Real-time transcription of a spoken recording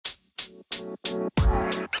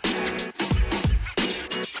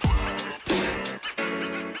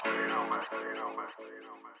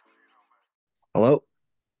Hello?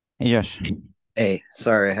 Hey Josh. Hey,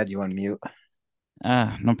 sorry, I had you on mute.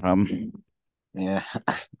 No problem. Yeah.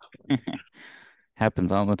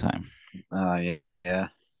 Happens all the time. Yeah, yeah.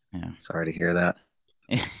 Yeah. Sorry to hear that.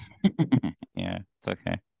 Yeah, it's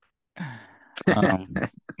okay. Um,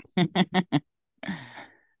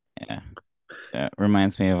 yeah. So it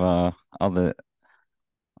reminds me of all the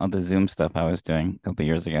Zoom stuff I was doing a couple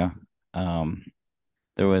years ago. Um,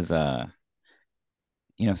 there was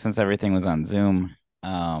since everything was on Zoom,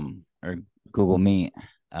 or Google Meet,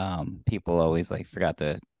 people always like forgot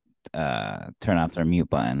to turn off their mute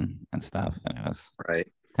button and stuff, and it was Right.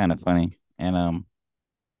 kind of funny. And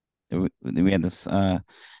we had this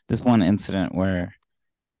one incident where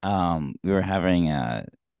we were having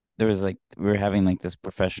we were having like this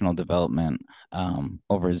professional development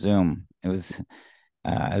over Zoom. It was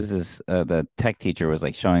this the tech teacher was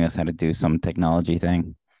like showing us how to do some technology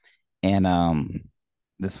thing, and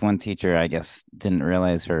this one teacher, I guess, didn't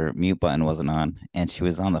realize her mute button wasn't on, and she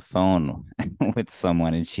was on the phone with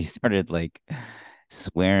someone, and she started like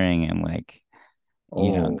swearing and like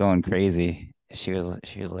Oh, going crazy. She was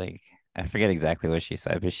like, I forget exactly what she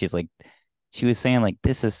said, but she was saying like,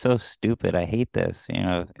 "This is so stupid. I hate this,"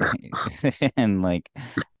 and like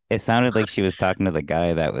it sounded like she was talking to the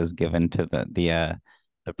guy that was given to the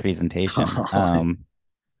presentation.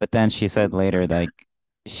 But then she said later like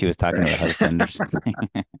she was talking to the right. husband or something.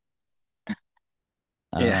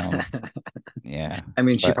 Yeah. Um, yeah, I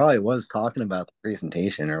mean, she but probably was talking about the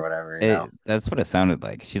presentation or whatever, you know. that's what it sounded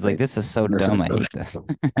like. She's like, Like, "This is so this is dumb. I hate this."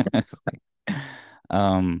 It's like,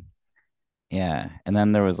 um, yeah, and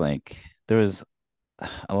then there was a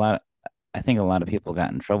lot. I think a lot of people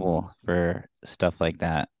got in trouble for stuff like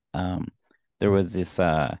that. There was this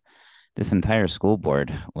entire school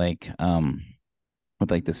board, with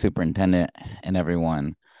like the superintendent and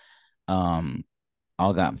everyone, um,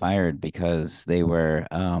 all got fired because they were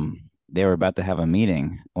about to have a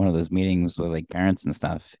meeting, one of those meetings with like parents and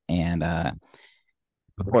stuff, and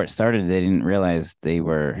before it started, they didn't realize they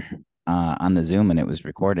were on the Zoom and it was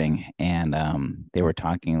recording, and they were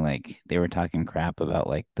talking crap about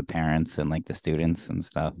like the parents and like the students and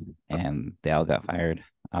stuff, and they all got fired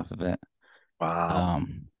off of it. wow.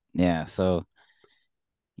 Yeah, so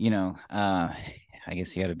I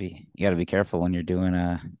guess you gotta be careful when you're doing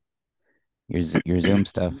your Zoom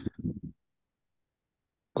stuff.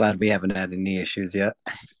 Glad we haven't had any issues yet.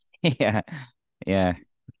 Yeah, yeah,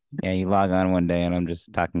 yeah. You log on one day and I'm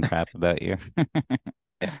just talking crap about you.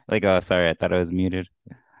 Like, oh, sorry, I thought I was muted.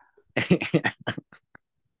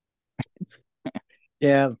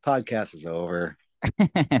 Yeah, the podcast is over.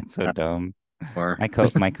 It's so dumb. Or My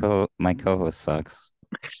co-host sucks.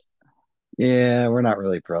 yeah, we're not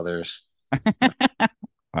really brothers.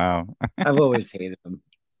 Wow. I've always hated him.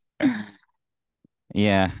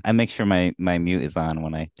 Yeah, I make sure my mute is on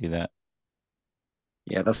when I do that.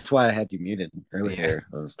 Yeah, that's why I had you muted Yeah. earlier.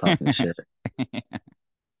 I was talking shit.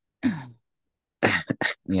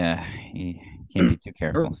 Yeah, you can't be too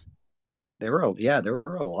careful. There were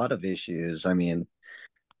a lot of issues. I mean,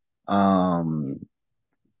 um,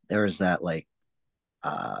 there was that like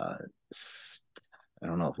uh I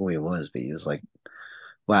don't know who he was, but he was like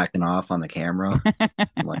whacking off on the camera.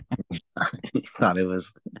 I'm like he thought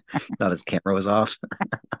his camera was off.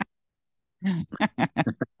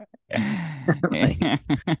 Like,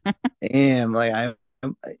 damn, like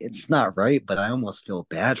it's not right, but I almost feel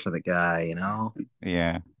bad for the guy, you know?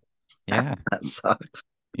 Yeah. Yeah. That sucks.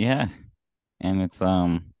 Yeah. And it's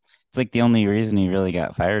like the only reason he really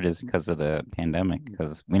got fired is because of the pandemic,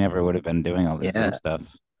 because we never would have been doing all this Zoom Yeah, stuff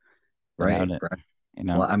right, without it, right. you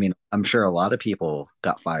know? Well, I mean, I'm sure a lot of people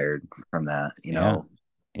got fired from that, you Yeah. know,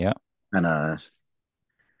 Yeah. and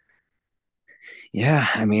yeah,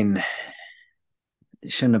 I mean, they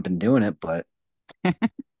shouldn't have been doing it, but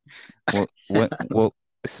What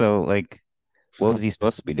so like what was he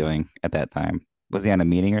supposed to be doing at that time? Was he on a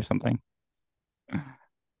meeting or something?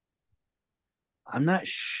 I'm not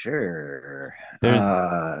sure. There's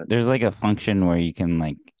there's like a function where you can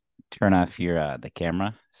like turn off your the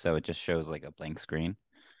camera so it just shows like a blank screen.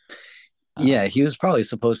 Yeah, Um he was probably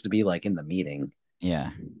supposed to be like in the meeting.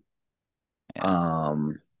 yeah. Yeah.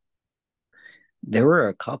 Um, there were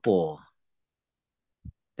a couple.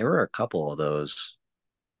 There were a couple of those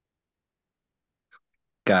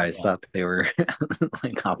guys Yeah. thought they were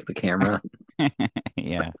like off the camera.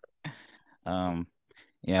 Yeah. Um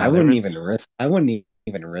I yeah, there wouldn't even was risk. I wouldn't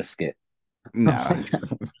even risk it. I was no.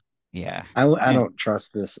 like, Yeah. I don't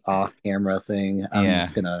trust this off camera thing. Yeah.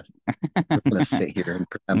 I'm gonna sit here and I'm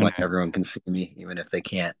pretend like gonna, everyone can see me, even if they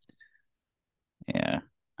can't. yeah.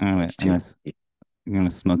 It's too. I'm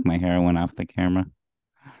gonna smoke my heroin off the camera.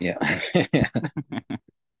 Yeah.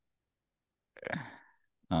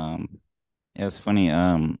 Um, it was funny.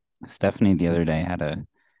 Stephanie the other day had a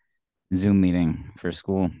Zoom meeting for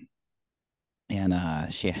school,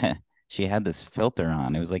 and she had this filter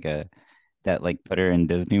on. It was like a that like put her in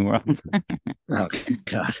Disney World, Oh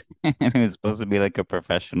God. and it was supposed to be like a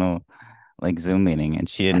professional like Zoom meeting, and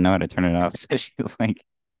she didn't know how to turn it off. So she's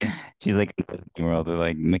like in Disney World with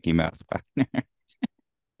like Mickey Mouse behind her.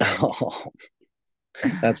 Oh,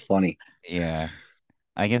 that's funny. Yeah,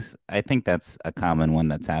 I think that's a common one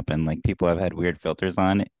that's happened. Like people have had weird filters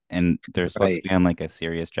on, and they're supposed to Right. be on like a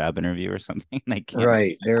serious job interview or something. They can't.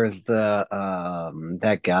 Right. There was the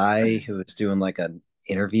that guy who was doing like an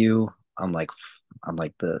interview on like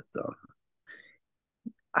the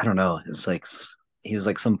I don't know. It's like he was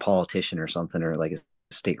like some politician or something or like a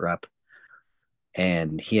state rep,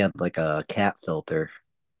 and he had like a cat filter,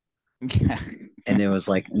 Yeah. and it was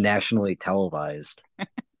like nationally televised,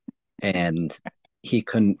 and he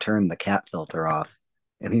couldn't turn the cat filter off,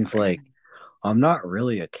 and he's like, "I'm not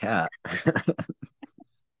really a cat."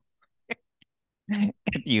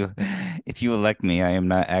 If you elect me, I am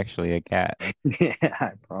not actually a cat. Yeah,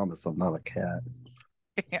 I promise I'm not a cat.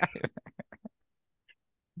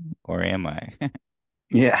 Or am I?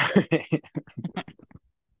 Yeah.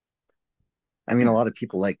 I mean, a lot of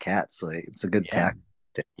people like cats, so it's a good Yeah. tactic,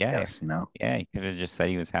 I Yeah. guess, you know? Yeah, he could have just said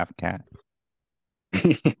he was half cat.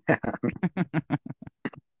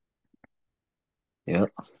 Yep.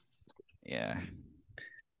 Yeah.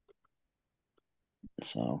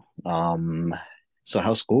 So, so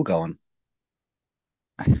how's school going?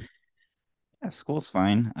 Yeah, school's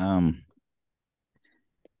fine.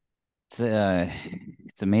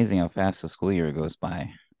 It's amazing how fast the school year goes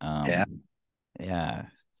by. Yeah. Yeah,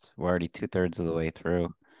 we're already two-thirds of the way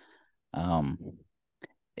through. Um,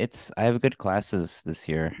 it's I have good classes this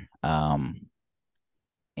year. And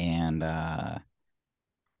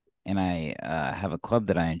I have a club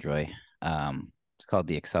that I enjoy. It's called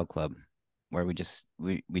the Excel Club, where we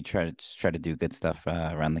try to do good stuff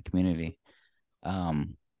around the community.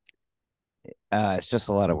 Um, it's just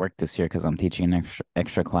a lot of work this year because I'm teaching an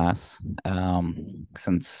extra class.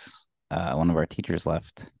 Since one of our teachers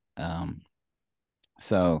left. Um,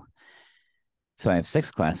 so I have six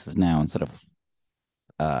classes now instead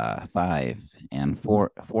of five, and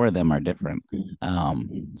four of them are different.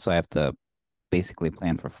 So I have to basically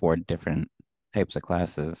plan for four different types of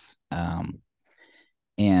classes. And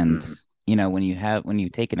Mm. when you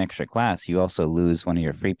take an extra class, you also lose one of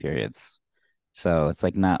your free periods. So it's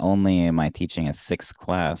like not only am I teaching a sixth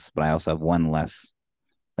class, but I also have one less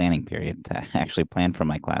planning period to actually plan for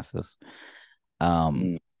my classes. Um,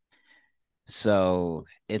 Mm. so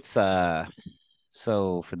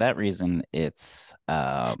for that reason, it's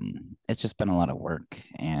just been a lot of work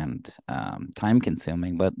and time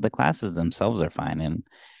consuming, but the classes themselves are fine. And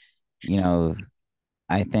you know,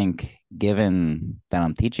 I think given that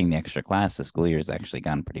I'm teaching the extra class, the school year has actually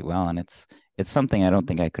gone pretty well, and it's something I don't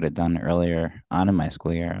think I could have done earlier on in my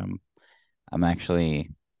school year. I'm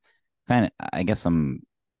actually kind of, I guess I'm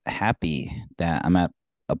happy that I'm at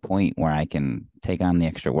a point where I can take on the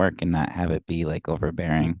extra work and not have it be like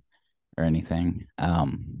overbearing or anything.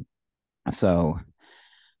 So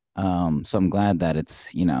so I'm glad that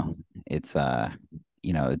it's it's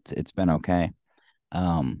been okay.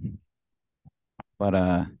 Um, but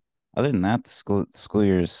other than that, the school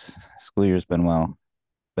year's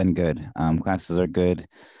been good. Classes are good.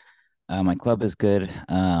 My club is good.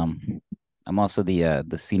 I'm also the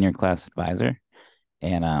senior class advisor,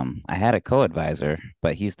 and I had a co-advisor,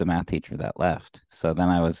 but he's the math teacher that left. So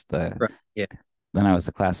Right. Yeah. then I was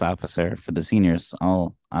the class officer for the seniors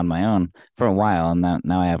all on my own for a while, and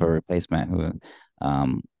now I have a replacement who,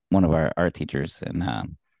 one of our art teachers, and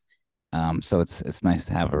so it's nice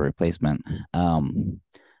to have a replacement.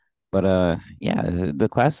 But yeah, the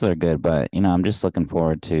classes are good, but I'm just looking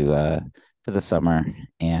forward to the summer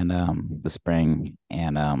and the spring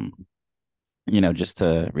and just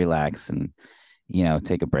to relax and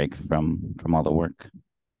take a break from all the work.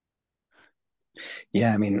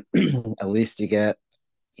 Yeah. I mean, at least you get,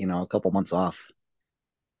 a couple months off.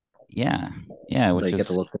 Yeah. Yeah, So which you get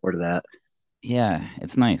to is look forward to that. yeah,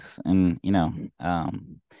 it's nice. And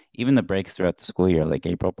even the breaks throughout the school year, like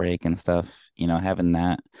April break and stuff, having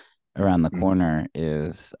that around the Mm. corner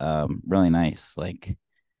is really nice. Like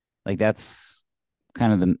that's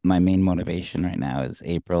kind of my main motivation right now is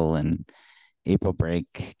April, and April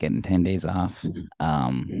break, getting 10 days off.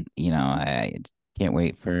 I can't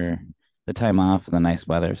wait for the time off and the nice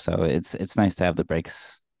weather. So it's nice to have the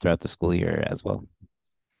breaks throughout the school year as well.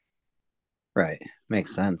 Right.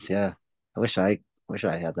 Makes sense. Yeah. I wish I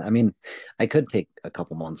had that. I mean, I could take a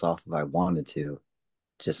couple months off if I wanted to.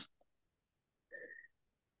 Just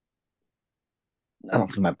I don't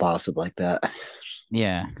think my boss would like that.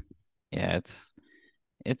 Yeah. Yeah, it's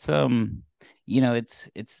it's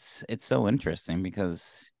so interesting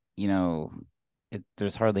because,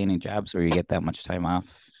 there's hardly any jobs where you get that much time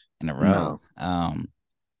off in a row. No.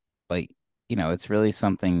 But it's really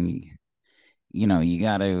something, you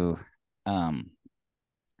got to um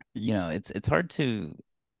it's hard to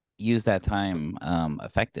use that time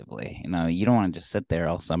effectively. You don't want to just sit there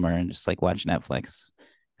all summer and just like watch Netflix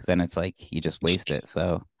because then it's like you just waste it.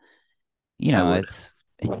 So, I would. it's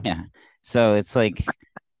yeah. So it's like,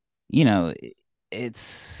 you know,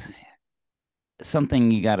 it's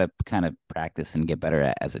something you got to kind of practice and get better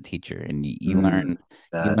at as a teacher. And you Mm, learn, you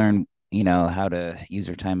that. learn, how to use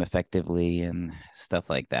your time effectively and stuff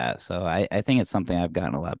like that. So I think it's something I've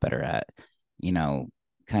gotten a lot better at, you know,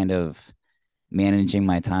 kind of managing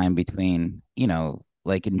my time between,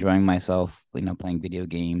 like enjoying myself, playing video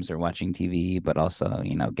games or watching TV, but also,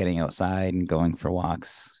 getting outside and going for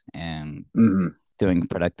walks and Mm. doing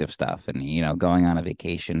productive stuff and, going on a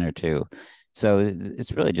vacation or two. So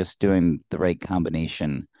it's really just doing the right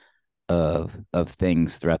combination of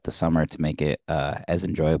things throughout the summer to make it as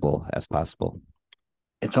enjoyable as possible.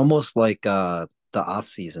 It's almost like the off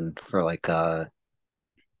season for like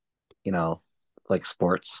you know, like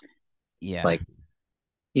sports. Yeah. Like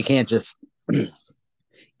you can't just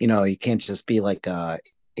you can't just be like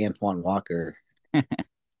Antoine Walker and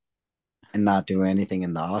not do anything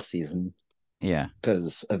in the off season Yeah.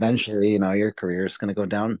 because eventually, your career is going to go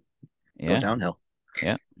Yeah. downhill.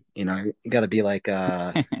 Yeah. You got to be like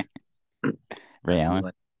Ray Allen.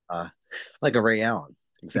 like uh like a Ray Allen.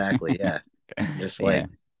 Exactly. Yeah. Just Yeah. like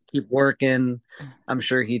keep working. I'm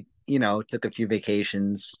sure he, took a few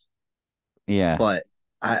vacations, Yeah. but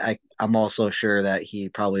I'm also sure that he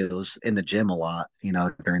probably was in the gym a lot,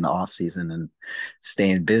 during the off season and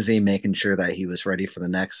staying busy, making sure that he was ready for the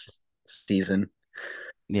next season.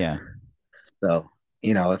 Yeah. So,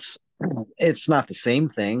 it's not the same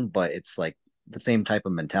thing, but it's like the same type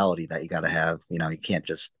of mentality that you got to have. You can't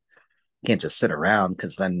just sit around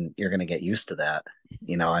because then you're gonna get used to that.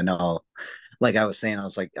 I know, like I was saying, I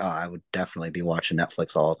was like, oh, I would definitely be watching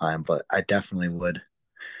Netflix all the time, but I definitely would.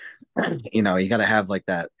 You got to have like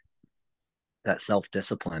that self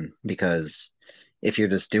discipline because if you're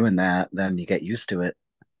just doing that, then you get used to it,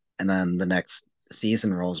 and then the next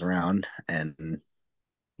season rolls around and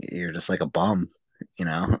you're just like a bum. You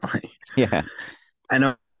know, Yeah. I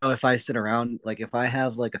know if I sit around, like if I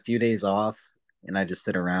have like a few days off and I just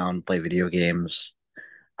sit around, play video games,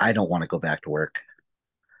 I don't want to go back to work.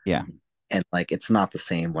 Yeah. And like it's not the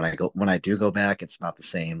same when I do go back, it's not the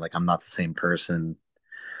same. Like I'm not the same person.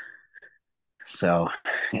 So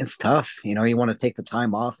it's tough. You want to take the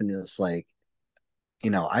time off and just like,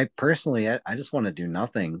 I personally I just want to do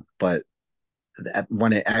nothing, but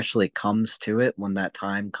when it actually comes to it, when that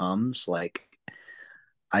time comes, like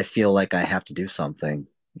I feel like I have to do something,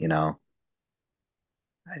 you know.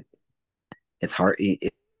 I, it's hard.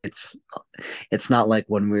 It's it's not like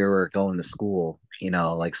when we were going to school,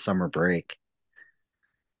 like summer break,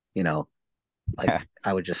 you know, like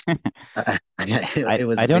I would just it I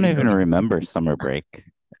was don't video even game. remember summer break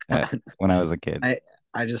when I was a kid. I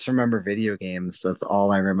I just remember video games. That's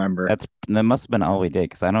all I remember. That must have been all we did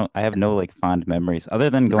because I have no like fond memories other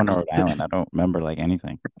than going to Rhode Island. I don't remember like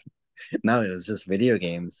anything. No, it was just video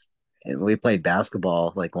games. And we played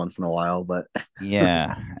basketball like once in a while, but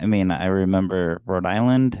Yeah, I mean, I remember Rhode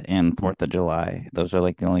Island and Fourth of July. Those are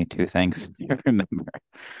like the only two things I remember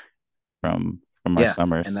from our yeah. And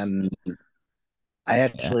summers. then I Yeah.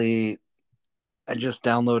 actually I just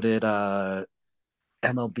downloaded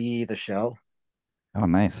MLB The Show. Oh,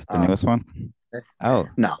 nice. The Um newest one. Oh,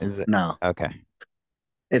 no, is it? no. Okay.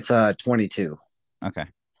 It's 22. Okay.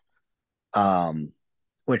 Um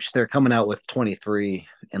which they're coming out with 23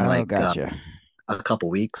 in Oh, like gotcha. a couple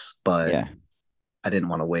weeks, but Yeah. I didn't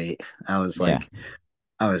want to wait. Yeah.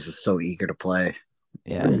 I was so eager to play.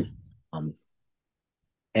 Yeah. Um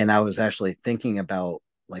and I was actually thinking about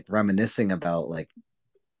like reminiscing about like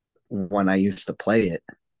when I used to play it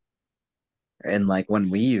and like when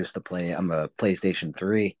we used to play on the PlayStation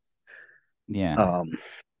 3. Yeah. Um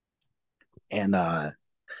and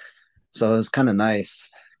so it was kind of nice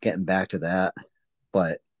getting back to that,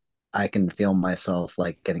 but I can feel myself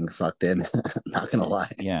like getting sucked in, not gonna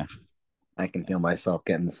lie. Yeah. I can feel myself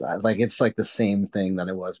getting inside. Like it's like the same thing that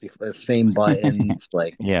it was before. The same buttons.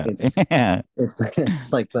 Like Yeah. it's Yeah. it's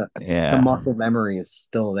like the Yeah. muscle memory is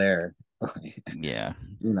still there. Yeah.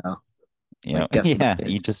 You know, Yeah. like guess the Yeah.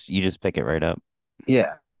 pitch. You just pick it right up.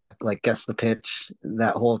 Yeah, like guess the pitch.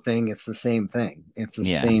 That whole thing. It's the same thing. It's the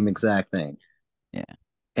Yeah. same exact thing. Yeah.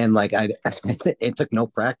 And like it took no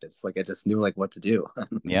practice. Like I just knew like what to do.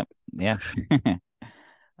 Yep. Yeah.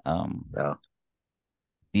 Um, So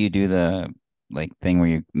do you do the like thing where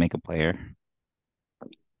you make a player?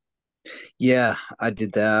 yeah, I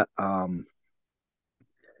did that.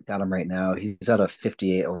 Got him right now. He's at a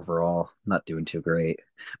 58 overall. Not doing too great,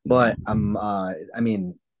 Yeah. but I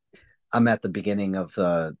mean, I'm at the beginning of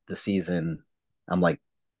the season. I'm like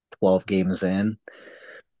 12 games in.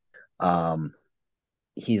 Um,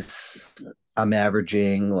 he's I'm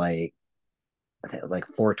averaging like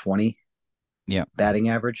 420 Yep. batting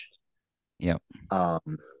average. Yep.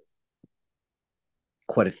 Um,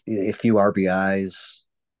 quite a few RBIs.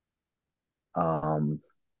 Um,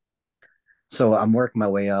 so I'm working my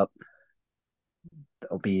way up.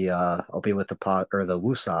 I'll be with the pot or the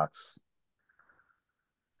Woo Sox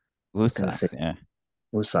Blue in St. Sox. Yeah.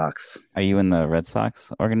 Woo Sox. Are you in the Red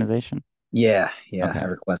Sox organization? Yeah, yeah, I Okay.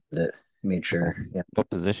 requested it. Made Okay. sure. Yeah, What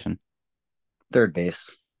position? third base.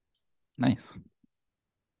 Nice.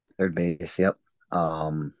 Third base. Yep.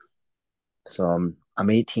 Um, so I'm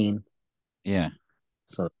 18, Yeah.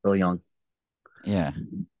 so still young, Yeah.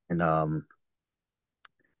 and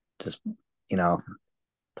just you know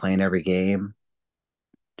playing every game,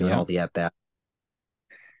 doing Yep. all the at bat.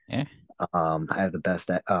 Yeah. I have the best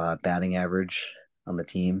batting average on the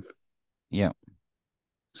team, Yep.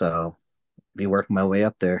 so be working my way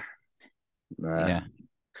up there. Uh, Yeah.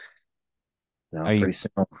 Are you? pretty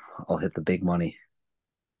soon I'll hit the big money.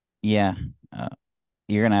 Yeah. Uh,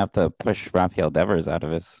 you're gonna have to push Rafael Devers out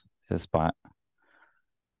of his spot.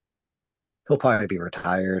 He'll probably be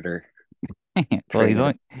retired or Well,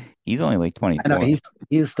 traded. he's only like I know 24,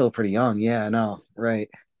 he's still pretty young. Yeah, I know. Right.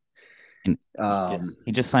 and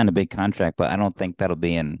he just signed a big contract, but I don't think that'll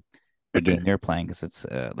be in the game you're playing because it's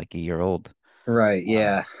like a year old. Right. Um,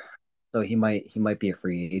 Yeah. So he might be a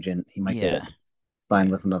free agent. He might get yeah. signed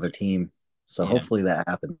Yeah. with another team. So Yeah. hopefully that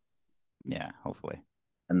happens, Yeah. Hopefully.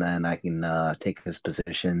 and then I can take his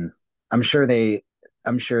position. I'm sure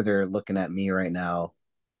I'm sure they're looking at me right now,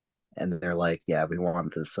 and they're like, "Yeah, we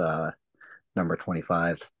want this number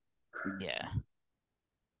 25. Yeah.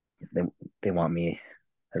 They they want me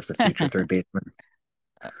as the future third baseman."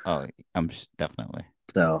 Oh, definitely.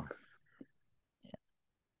 So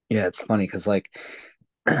yeah, it's funny because like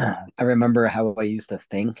I remember how I used to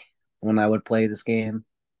think when I would play this game.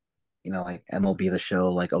 Like MLB the Show,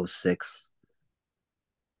 like '06,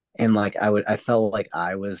 and like I felt like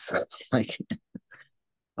I was like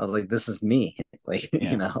I was like, this is me, like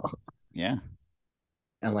Yeah. Yeah.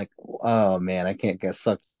 and like, oh man, I can't get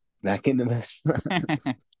sucked back into this.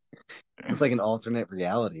 It's like an alternate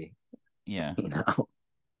reality, Yeah. you know.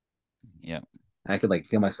 Yeah. I could like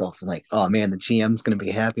feel myself like, oh man, the GM's gonna be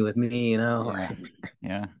happy with me, you know.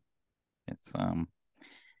 Yeah. Yeah.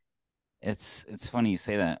 It's it's funny you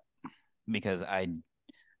say that because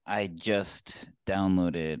I just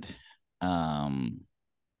downloaded um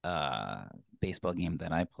uh baseball game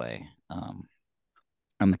that I play on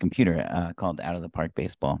the computer called Out of the Park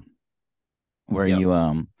Baseball, where Yep.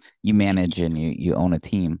 you manage and you own a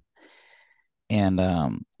team. And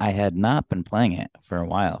I had not been playing it for a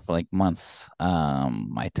while, for like months.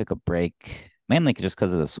 I took a break mainly just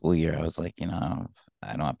because of the school year. I was like, I don't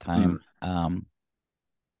have Mm. time.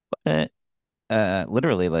 But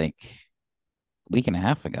literally like a week and a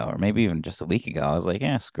half ago, or maybe even just a week ago, I was like,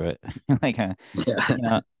 yeah, screw it. Like, Yeah. you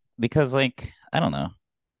know, because like I don't know,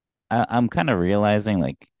 I'm kind of realizing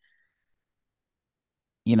like,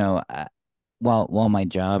 you know, while my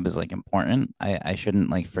job is like important, I shouldn't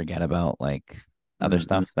like forget about like other Hmm.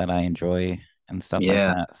 stuff that I enjoy and stuff like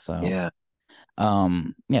Yeah. that. So, Yeah.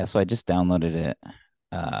 yeah, so I just downloaded it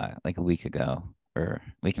like a week ago or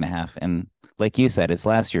week and a half, and like you said, it's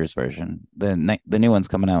last year's version. The new one's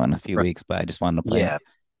coming out in a few Right. weeks, but I just wanted to play it. Yeah.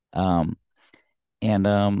 Um, and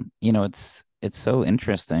it's so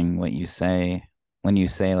interesting what you say when you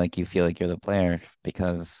say like you feel like you're the player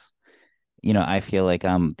because I feel like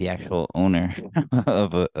I'm the actual owner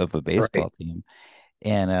of a Right. baseball team.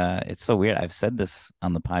 And it's so weird. I've said this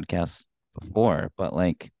on the podcast before, but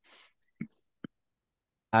like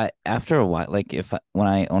I after a while, like when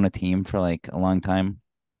I own a team for like a long time,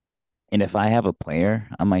 and if I have a player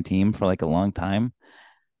on my team for like a long time,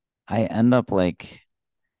 I end up like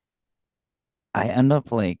I end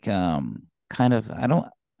up like kind of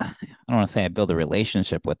don't want to say I build a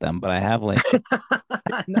relationship with them, but I have like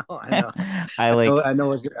I know, I know, I like,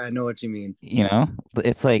 I know what you mean. you know,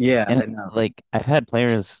 it's like, Yeah, and I know. like I've had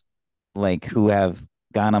players like who have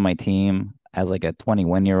gone on my team as like a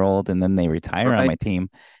 21-year-old and then they retire on Right. my team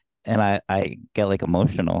and I get like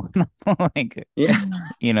emotional. Like, Yeah,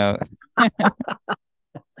 you know,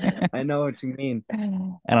 I know what you mean.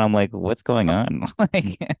 and I'm like, what's going on?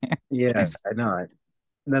 Like, Yeah, I know.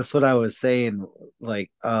 That's what I was saying.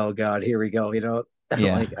 Like, oh God, here we go.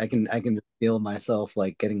 yeah, Like I can feel myself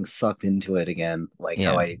like getting sucked into it again, like yeah,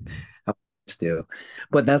 how I used to.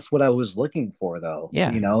 But that's what I was looking for, though.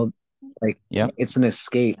 yeah, Like yeah, it's an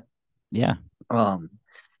escape. yeah, Um,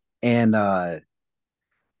 and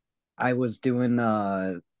I was doing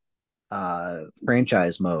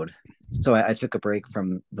franchise mode, so I took a break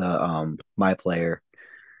from the my player,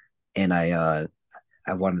 and I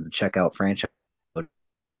wanted to check out franchise mode.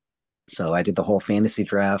 So I did the whole fantasy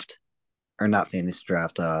draft, or not fantasy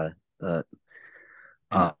draft, uh,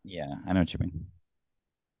 and uh yeah, I know what you mean.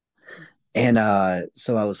 and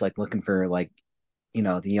so I was like looking for like,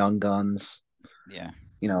 the young guns, Yeah,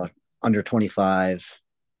 you know, under 25,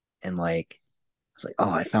 and like I was like,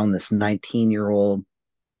 oh, I found this 19-year-old.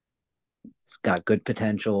 It's got good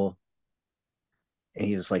potential. And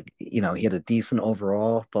he was like, he had a decent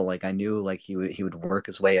overall, but like I knew like he would work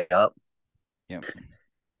his way up. yep,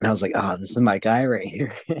 And I was like, oh, this is my guy right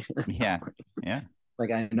here. yeah, yeah,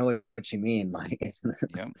 Like I know what you mean. Like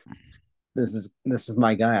yep, this is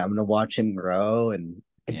my guy. I'm gonna watch him grow and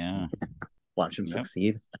yeah, watch him yep,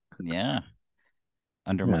 succeed. yeah,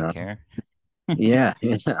 under You my know, care. yeah,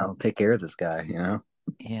 yeah. I'll take care of this guy.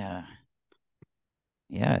 Yeah,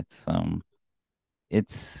 yeah,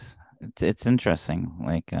 it's interesting,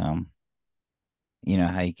 like how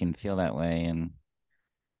you can feel that way, and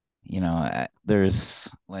there's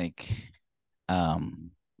like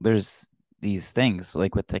there's these things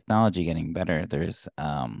like with technology getting better, there's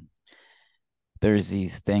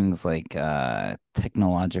these things like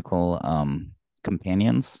technological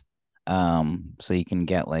companions, so you can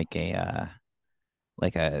get like a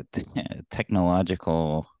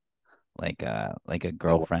technological like a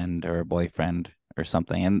Oh, girlfriend or a boyfriend or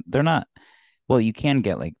something. And they're not, well, you can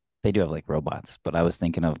get like, they do have like robots, but I was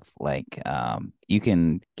thinking of like you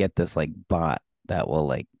can get this like bot that will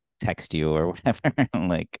like text you or whatever, and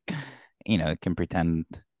like it can pretend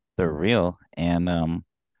they're real. And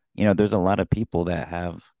there's a lot of people that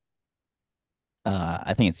have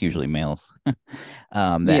I think it's usually males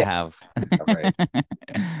that yeah, have right.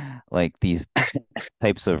 like these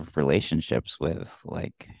types of relationships with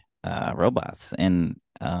like robots. And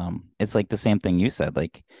it's like the same thing you said,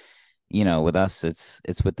 like with us it's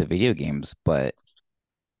with the video games, but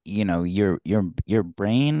your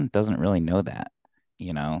brain doesn't really know that,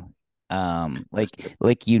 you know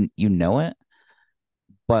like you know it,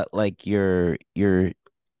 but like your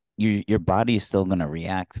body is still going to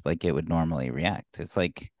react like it would normally react. It's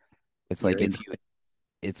You're like in.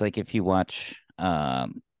 if you watch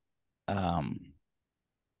um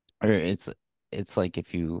or it's like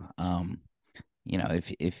if you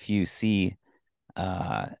if you see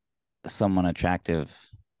uh someone attractive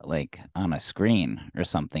like on a screen or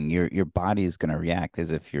something, your body is going to react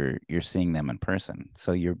as if you're seeing them in person.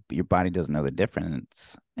 So your body doesn't know the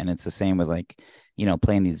difference. And it's the same with like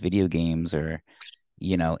playing these video games or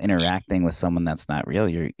interacting with someone that's not real.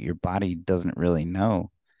 Your body doesn't really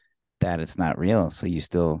know that it's not real, so you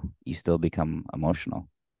still become emotional.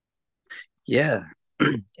 Yeah,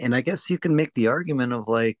 and I guess you can make the argument of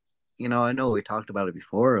like, I know we talked about it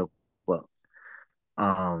before. Well,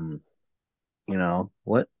 um,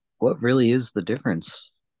 what really is the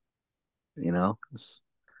difference? 'Cause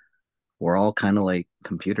we're all kind of like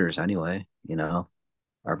computers anyway.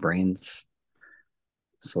 Our brains.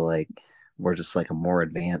 So like, we're just like a more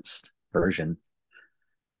advanced version.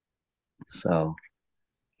 So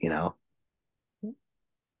you know,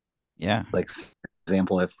 Yeah. like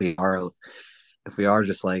example, if we are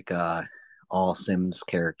just like all Sims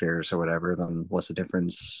characters or whatever, then what's the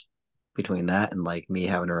difference between that and like me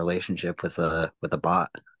having a relationship with a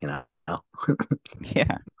bot? You know?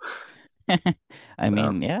 Yeah. I So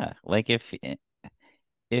mean, yeah, like if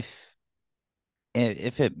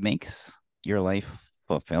if it makes your life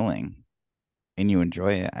fulfilling and you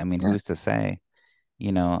enjoy it, I mean, yeah, who's to say,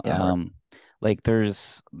 you know, yeah, right. like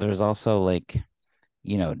there's also like,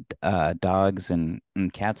 dogs and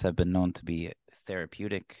cats have been known to be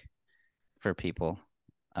therapeutic for people,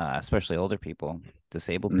 especially older people,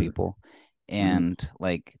 disabled Mm, people. mm, And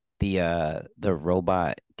like the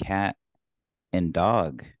robot cat and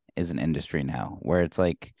dog is an industry now where it's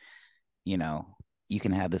like, you know, you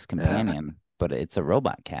can have this yeah, companion but it's a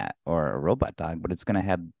robot cat or a robot dog, but it's going to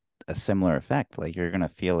have a similar effect. Like you're going to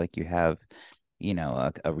feel like you have,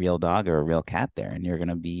 a real dog or a real cat there, and you're going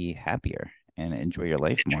to be happier and enjoy your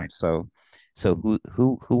life more. So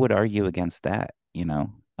who would argue against that?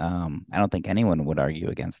 I don't think anyone would argue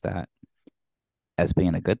against that as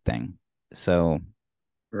being a good thing. So,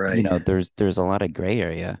 Right. there's a lot of gray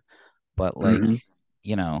area, but like, Hmm.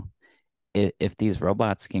 you know, if these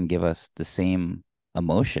robots can give us the same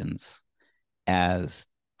emotions as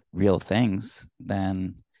real things,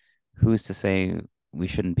 then who's to say we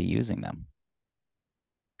shouldn't be using them?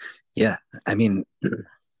 Yeah. I mean,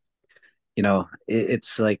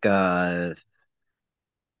 it's like I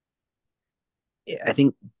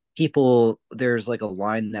think there's like a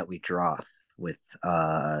line that we draw with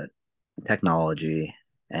technology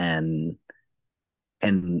and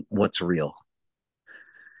what's real,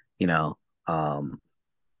 you know. Um,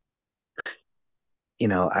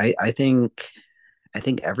 I think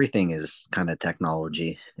everything is kind of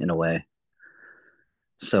technology in a way.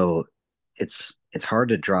 So it's hard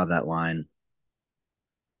to draw that line,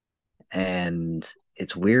 and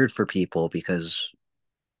it's weird for people because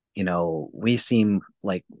we seem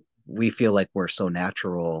like we feel like we're so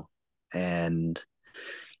natural, and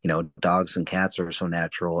dogs and cats are so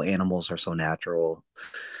natural, animals are so natural,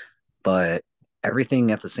 but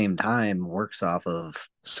everything at the same time works off of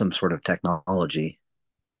some sort of technology.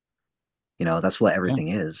 That's what Yeah. everything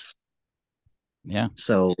is. Yeah.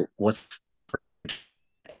 So what's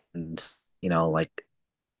and like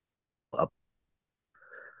a,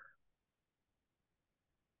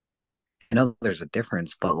 there's a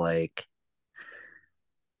difference, but like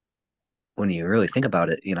when you really think about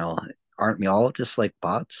it, aren't we all just like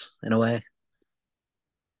bots in a way?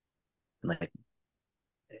 Like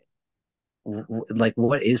like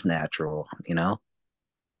what is natural,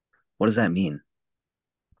 what does that mean?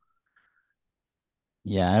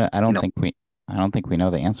 Yeah, I you don't know think we know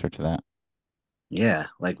the answer to that. yeah,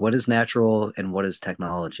 like what is natural and what is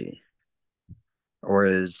technology, or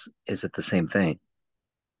is it the same thing?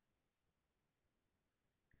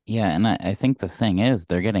 Yeah, and I think the thing is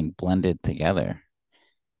they're getting blended together.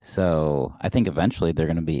 So I think eventually they're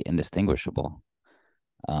going to be indistinguishable.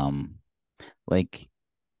 Um, like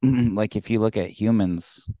like if you look at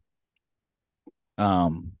humans,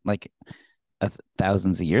 like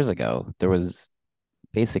thousands of years ago, there was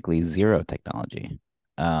basically zero technology.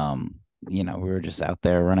 Um, we were just out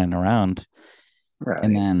there running around.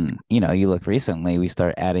 And Right. then, you look recently, we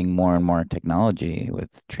start adding more and more technology with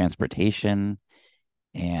transportation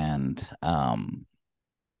and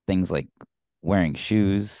things like wearing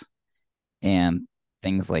shoes and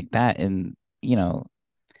things like that. And, you know,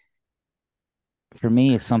 for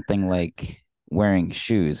me, something like wearing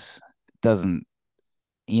shoes doesn't,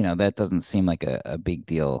 that doesn't seem like a big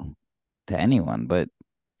deal to anyone. But,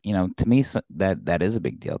 to me, that is a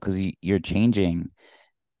big deal because you're changing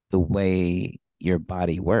the way your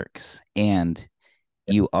body works. And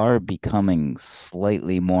you are becoming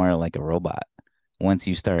slightly more like a robot once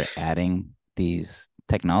you start adding these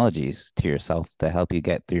technologies to yourself to help you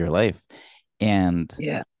get through your life. And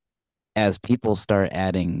Yeah. as people start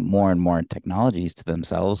adding more and more technologies to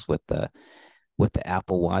themselves with the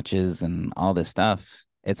Apple Watches and all this stuff,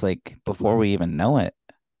 it's like before we even know it,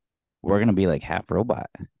 we're gonna be like half robot.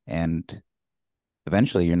 And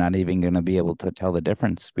eventually you're not even gonna be able to tell the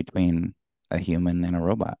difference between a human and a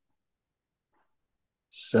robot.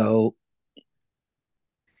 So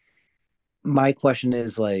my question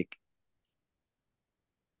is like,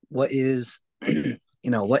 what is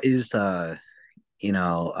what is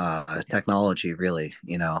technology really,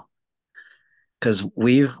 because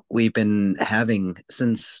we've been having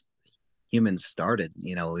since humans started,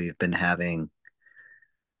 we've been having,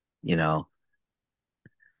 you know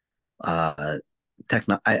uh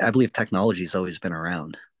I believe technology's always been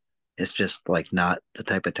around. It's just like not the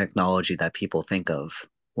type of technology that people think of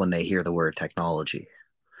when they hear the word technology,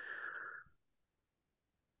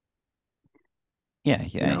 Yeah,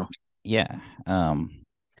 you yeah, know yeah.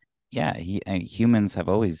 Yeah, humans have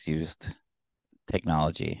always used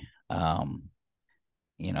technology,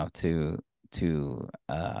 to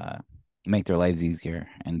make their lives easier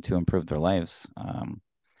and to improve their lives.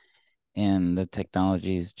 And the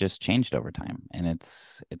technology's just changed over time, and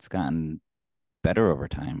it's gotten better over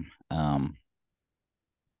time.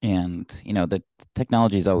 And the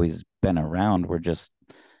technology's always been around. We're just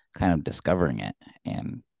kind of discovering it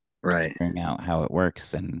and right. figuring out how it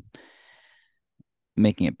works and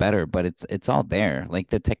making it better. But it's all there. Like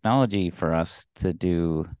the technology for us to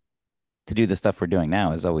do the stuff we're doing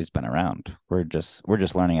now has always been around. We're just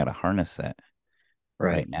learning how to harness it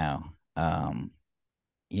Right. right now.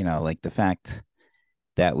 like the fact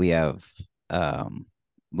that we have um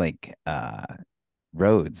like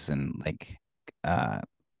roads and like uh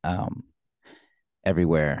um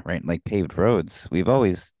everywhere, right? Like paved roads.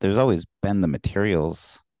 There's always been the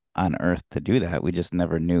materials on Earth to do that. We just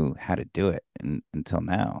never knew how to do it until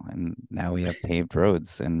now. And now we have paved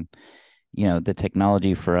roads and the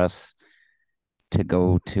technology for us to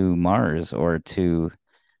go to Mars or to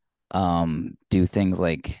do things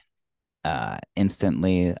like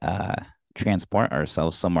instantly transport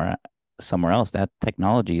ourselves somewhere else. That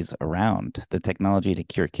technology is around. The technology to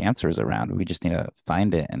cure cancer is around. We just need to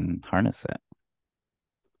find it and harness it.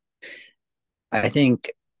 I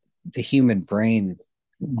think the human brain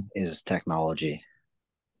is technology,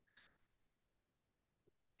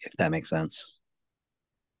 if that makes sense.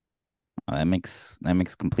 That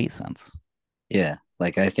makes complete sense. Yeah,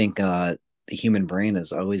 like I think the human brain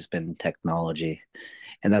has always been technology,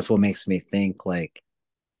 and that's what makes me think like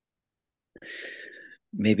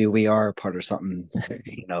maybe we are part of something,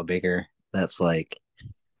 bigger. That's like,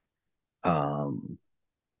 um,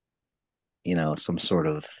 some sort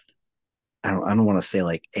of I don't want to say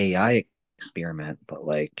like AI experiment, but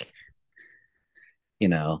like, you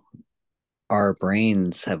know, our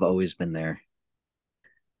brains have always been there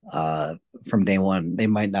uh, from day one. They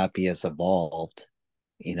might not be as evolved,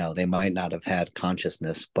 they might not have had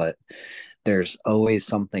consciousness, but there's always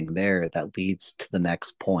something there that leads to the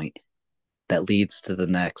next point, that leads to the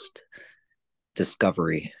next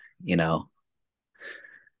discovery, you know,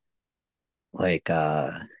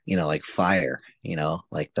 like fire,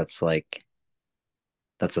 like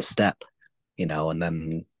that's a step, and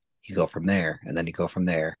then you go from there, and then you go from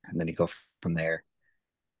there, and then you go from there.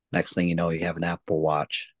 Next thing you know, you have an Apple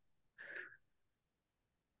Watch,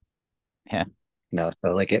 Yeah.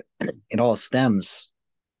 so like it all stems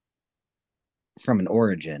from an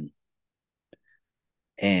origin,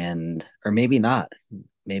 and or maybe not,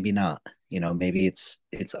 maybe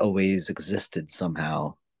it's always existed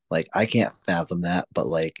somehow. Like I can't fathom that, but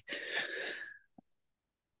like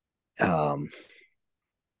um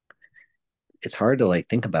it's hard to like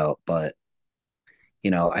think about, but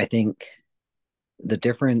I think the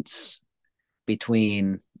difference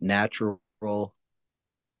between natural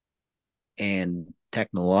and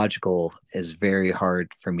technological is very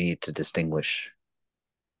hard for me to distinguish.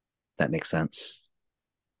 That makes sense.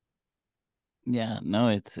 Yeah, no,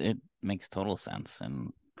 it makes total sense.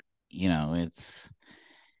 And you know, it's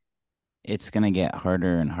gonna get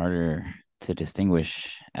harder and harder to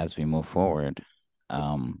distinguish as we move forward.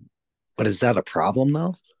 Um, But is that a problem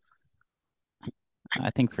though? I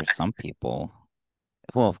think for some people,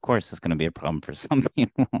 well, of course it's gonna be a problem for some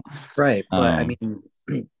people. Right, but I Um, mean,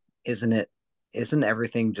 isn't it isn't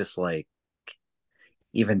everything just like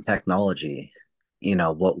even technology,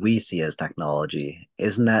 what we see as technology,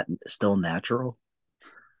 isn't that still natural?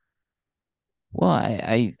 well,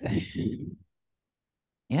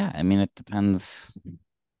 yeah, I mean it depends.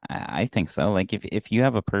 I think so. Like if you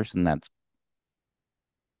have a person that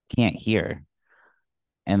can't hear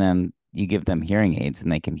and then you give them hearing aids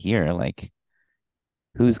and they can hear, like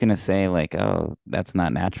who's gonna say like, oh, that's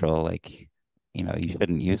not natural? Like, you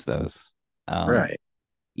shouldn't use those. Um, Right.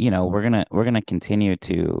 we're gonna continue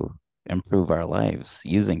to improve our lives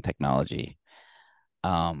using technology.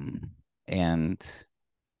 Um, and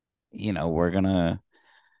we're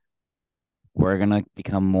gonna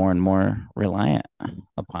become more and more reliant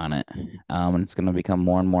upon it. And it's gonna become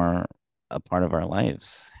more and more a part of our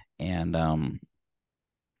lives. And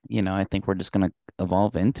I think we're just gonna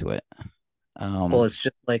evolve into it. Well, Um, it's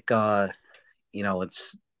just like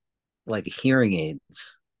it's like hearing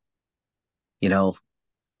aids, you know,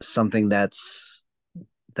 something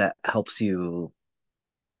that helps you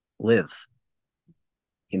live,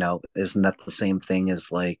 isn't that the same thing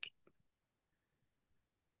as like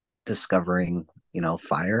discovering,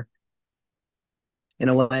 fire in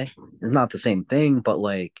a way? It's not the same thing, but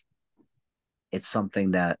like it's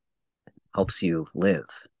something that helps you live,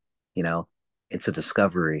 you know? It's a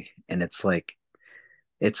discovery, and it's like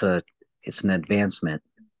it's a it's an advancement,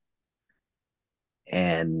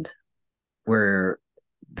 and we're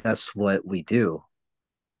that's what we do,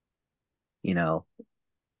 you know.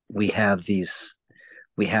 We have these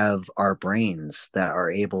we have our brains that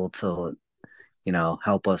are able to,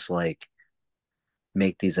 help us like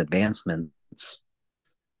make these advancements,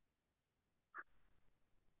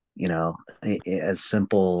 you know, as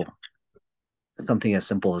simple something as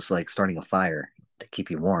simple as like starting a fire to keep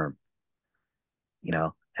you warm,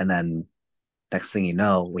 and then next thing you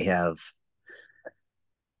know, we have,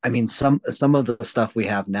 I mean, some of the stuff we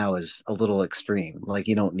have now is a little extreme. Like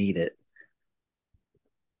you don't need it,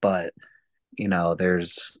 but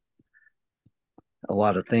there's a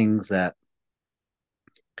lot of things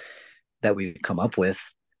that we come up with,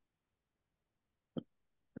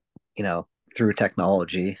 you know, through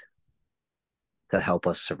technology that help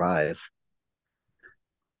us survive.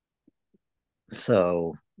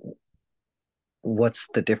 So, what's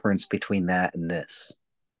the difference between that and this?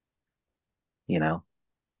 You know?